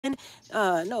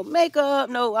no makeup,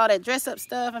 no all that dress up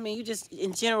stuff. I mean, you just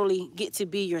in generally get to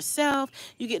be yourself.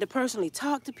 You get to personally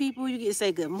talk to people. You get to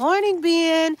say good morning,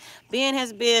 Ben. Ben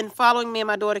has been following me and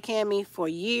my daughter Cammy for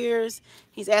years.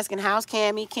 He's asking how's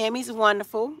Cammy. Cammy's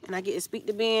wonderful, and I get to speak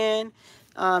to Ben.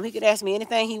 He could ask me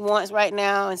anything he wants right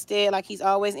now. Instead, like he's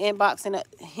always inboxing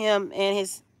him and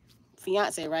his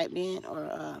fiance, right, Ben,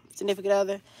 or significant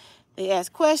other. They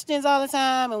ask questions all the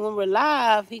time, and when we're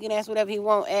live, he can ask whatever he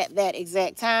wants at that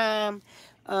exact time.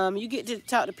 You get to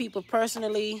talk to people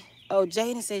personally. Oh,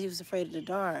 Jaden said he was afraid of the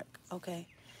dark. Okay,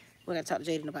 we're gonna talk to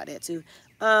Jaden about that too.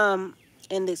 And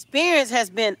the experience has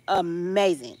been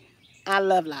amazing. I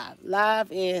love live. Live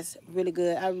is really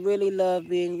good. I really love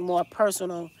being more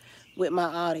personal with my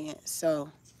audience.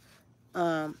 So,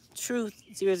 Truth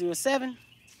 007,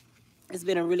 it's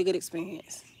been a really good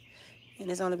experience. And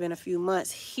it's only been a few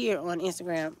months here on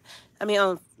Instagram. I mean,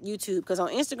 on YouTube. Because on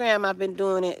Instagram, I've been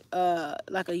doing it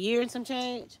like a year and some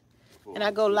change. And I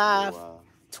go live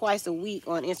twice a week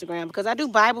on Instagram. Because I do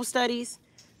Bible studies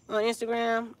on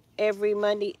Instagram every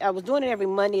Monday. I was doing it every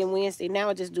Monday and Wednesday. Now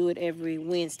I just do it every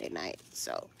Wednesday night.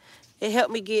 So it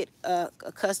helped me get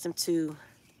accustomed to...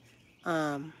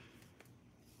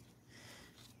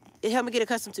 it helped me get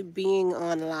accustomed to being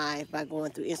on live by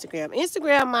going through Instagram.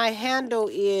 Instagram, my handle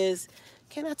is...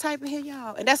 Can I type in here,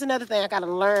 y'all? And that's another thing I got to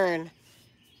learn.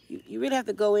 You really have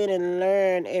to go in and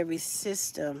learn every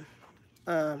system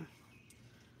as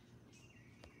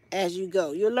you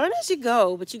go. You'll learn as you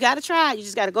go, but you got to try. You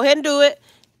just got to go ahead and do it.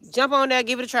 Jump on there,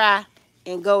 give it a try,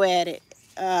 and go at it.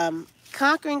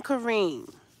 Conquering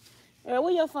Kareem.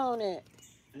 Where your phone at?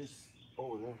 It's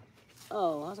over there.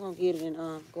 Oh, I was going to get it and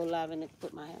go live and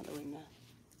put my handle in there.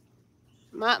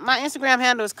 My Instagram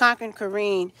handle is Conquering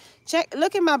Kareem.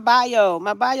 Look at my bio.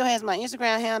 My bio has my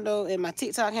Instagram handle and my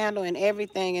TikTok handle and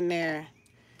everything in there.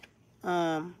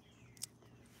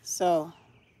 So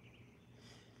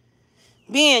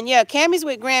Ben, yeah, Cammy's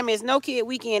with Grammys, no kid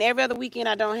weekend. Every other weekend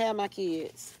I don't have my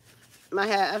kids. I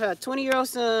have a 20-year-old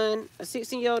son, a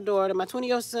 16-year-old daughter. My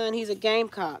 20-year-old son, he's a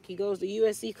Gamecock. He goes to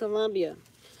USC Columbia.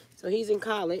 So he's in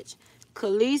college.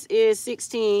 Khalees is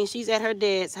 16. She's at her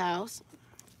dad's house.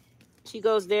 She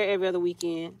goes there every other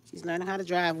weekend. She's learning how to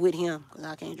drive with him because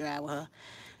I can't drive with her.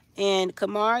 And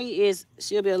Kamari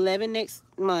she'll be 11 next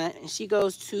month. And she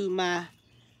goes to my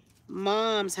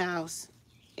mom's house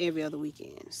every other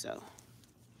weekend. So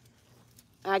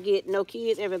I get no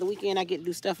kids every other weekend. I get to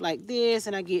do stuff like this.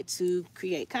 And I get to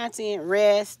create content,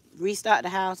 rest, restock the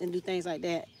house, and do things like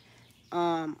that.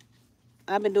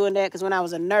 I've been doing that because when I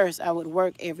was a nurse, I would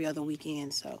work every other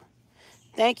weekend. So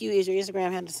thank you. Is your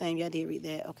Instagram handle the same? Yeah, I did read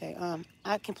that. Okay.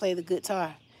 I can play the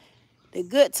guitar. The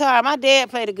guitar. My dad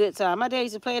played the guitar. My dad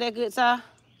used to play that guitar.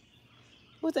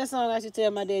 What's that song I should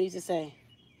tell my daddy to say?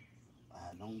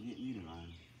 Don't get me to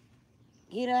line.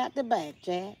 Get out the back,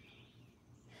 Jack.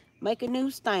 Make a new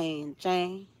stand,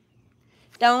 Jane.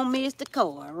 Don't miss the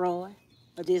chord, Roy.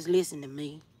 Or just listen to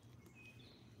me.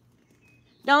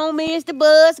 Don't miss the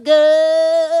bus,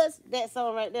 Gus. That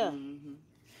song right there. Mm-hmm.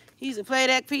 He used to play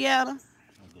that piano.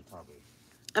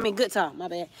 Guitar, my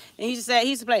bad. And he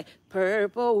used to play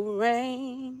Purple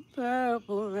Rain,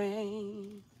 Purple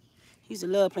Rain. He used to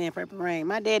love playing Purple Rain.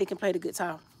 My daddy can play the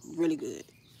guitar really good.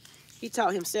 He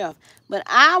taught himself. But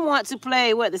I want to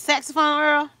play, the saxophone,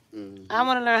 Earl? Mm-hmm. I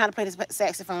want to learn how to play the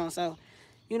saxophone. So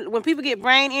when people get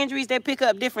brain injuries, they pick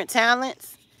up different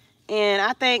talents. And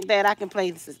I think that I can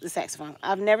play the saxophone.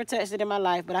 I've never touched it in my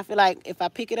life, but I feel like if I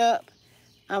pick it up,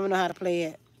 I'm going to know how to play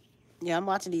it. Yeah, I'm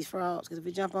watching these frogs, because if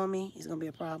it jump on me, it's going to be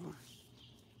a problem.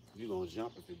 You're going to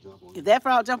jump if it jump on you? If that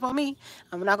frog jump on me,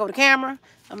 I'm going to knock over the camera, I'm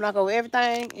going to knock over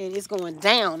everything, and it's going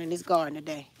down in this garden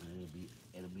today.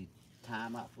 It'll be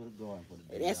time out for the garden for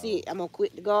the day. That's it. I'm going to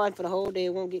quit the garden for the whole day.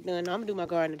 It won't get done. No, I'm going to do my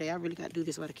garden today. I really got to do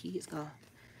this while the kids gone.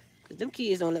 Because them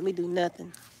kids don't let me do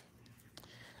nothing.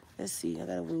 Let's see. I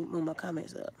got to move my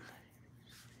comments up.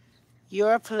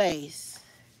 Your place.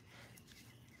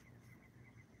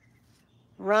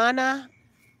 Rana,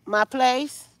 my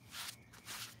place.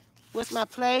 What's my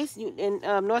place? In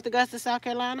North Augusta, South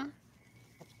Carolina?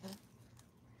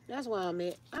 That's where I'm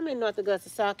at. I'm in North Augusta,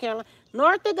 South Carolina.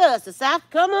 North Augusta,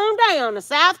 come on down to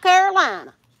South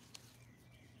Carolina.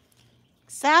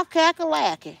 South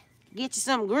Kakalaki. Get you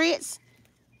some grits.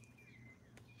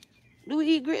 Do we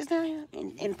eat grits down here?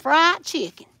 And fried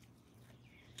chicken.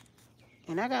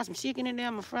 And I got some chicken in there.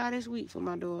 I'm gonna fry this week for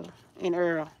my daughter and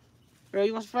Earl. Earl,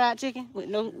 you want some fried chicken with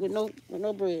no bread?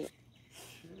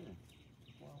 Sure.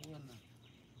 Why wouldn't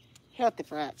I? Healthy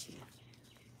fried chicken.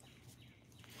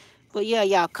 But yeah,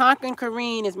 y'all, Conquering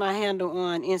Kareem is my handle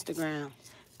on Instagram.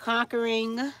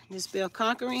 Conquering, just spell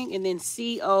Conquering and then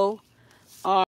CONQUERING.